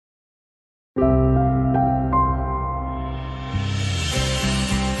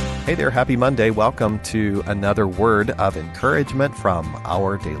Hey there, happy Monday. Welcome to another word of encouragement from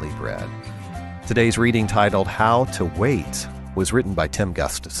Our Daily Bread. Today's reading, titled How to Wait, was written by Tim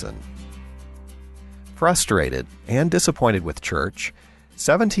Gustafson. Frustrated and disappointed with church,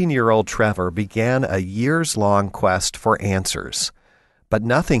 17-year-old Trevor began a years-long quest for answers, but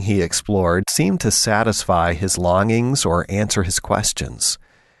nothing he explored seemed to satisfy his longings or answer his questions.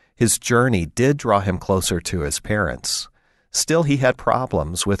 His journey did draw him closer to his parents. Still, he had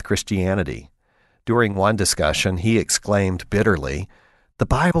problems with Christianity. During one discussion, he exclaimed bitterly, "The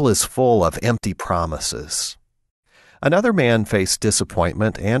Bible is full of empty promises." Another man faced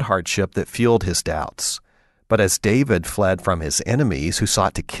disappointment and hardship that fueled his doubts. But as David fled from his enemies who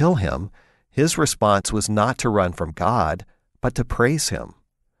sought to kill him, his response was not to run from God, but to praise him.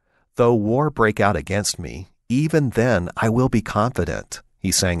 "Though war break out against me, even then I will be confident,"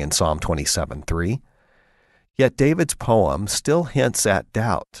 he sang in Psalm 27:3. Yet David's poem still hints at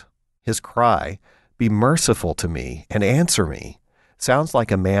doubt. His cry, "Be merciful to me and answer me," sounds like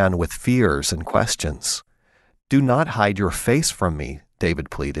a man with fears and questions. "Do not hide your face from me,"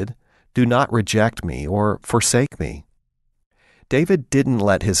 David pleaded. "Do not reject me or forsake me." David didn't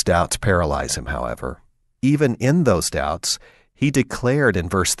let his doubts paralyze him, however. Even in those doubts, he declared in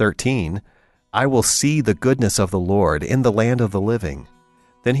verse 13, "I will see the goodness of the Lord in the land of the living."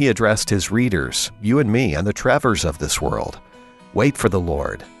 Then he addressed his readers, you and me, and the Trevors of this world. Wait for the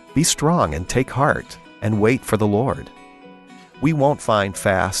Lord. Be strong and take heart, and wait for the Lord. We won't find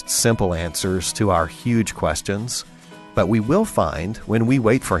fast, simple answers to our huge questions, but we will find, when we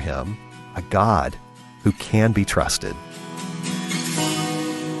wait for Him, a God who can be trusted.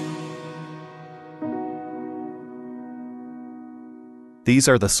 These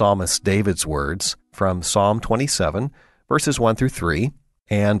are the psalmist David's words from Psalm 27, verses 1 through 3,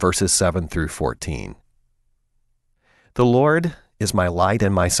 and verses 7 through 14. The Lord is my light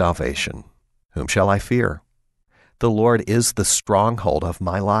and my salvation. Whom shall I fear? The Lord is the stronghold of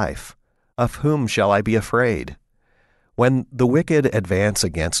my life. Of whom shall I be afraid? When the wicked advance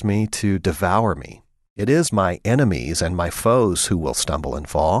against me to devour me, it is my enemies and my foes who will stumble and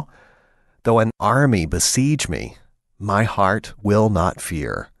fall. Though an army besiege me, my heart will not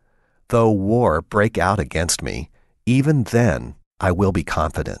fear. Though war break out against me, even then I will be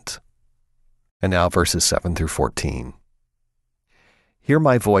confident. And now verses 7 through 14. Hear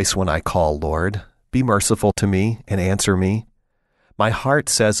my voice when I call, Lord. Be merciful to me and answer me. My heart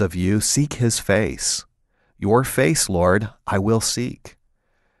says of you, seek His face. Your face, Lord, I will seek.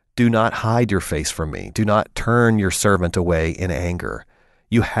 Do not hide your face from me. Do not turn your servant away in anger.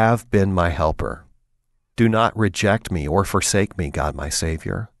 You have been my helper. Do not reject me or forsake me, God my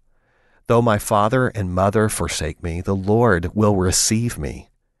Savior. Though my father and mother forsake me, the Lord will receive me.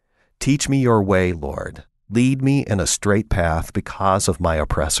 Teach me your way, Lord. Lead me in a straight path because of my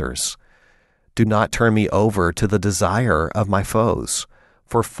oppressors. Do not turn me over to the desire of my foes,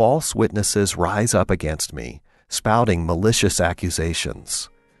 for false witnesses rise up against me, spouting malicious accusations.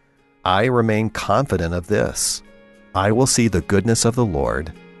 I remain confident of this. I will see the goodness of the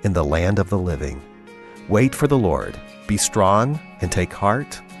Lord in the land of the living. Wait for the Lord. Be strong and take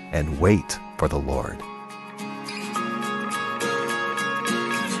heart, and wait for the Lord.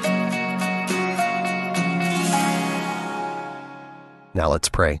 Now let's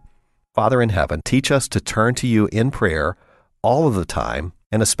pray. Father in heaven, teach us to turn to you in prayer all of the time,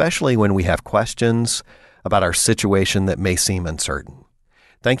 and especially when we have questions about our situation that may seem uncertain.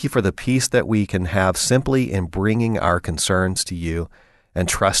 Thank you for the peace that we can have simply in bringing our concerns to you and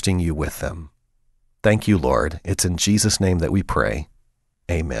trusting you with them. Thank you, Lord. It's in Jesus' name that we pray.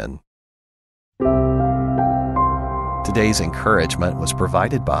 Amen. Today's encouragement was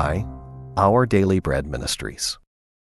provided by Our Daily Bread Ministries.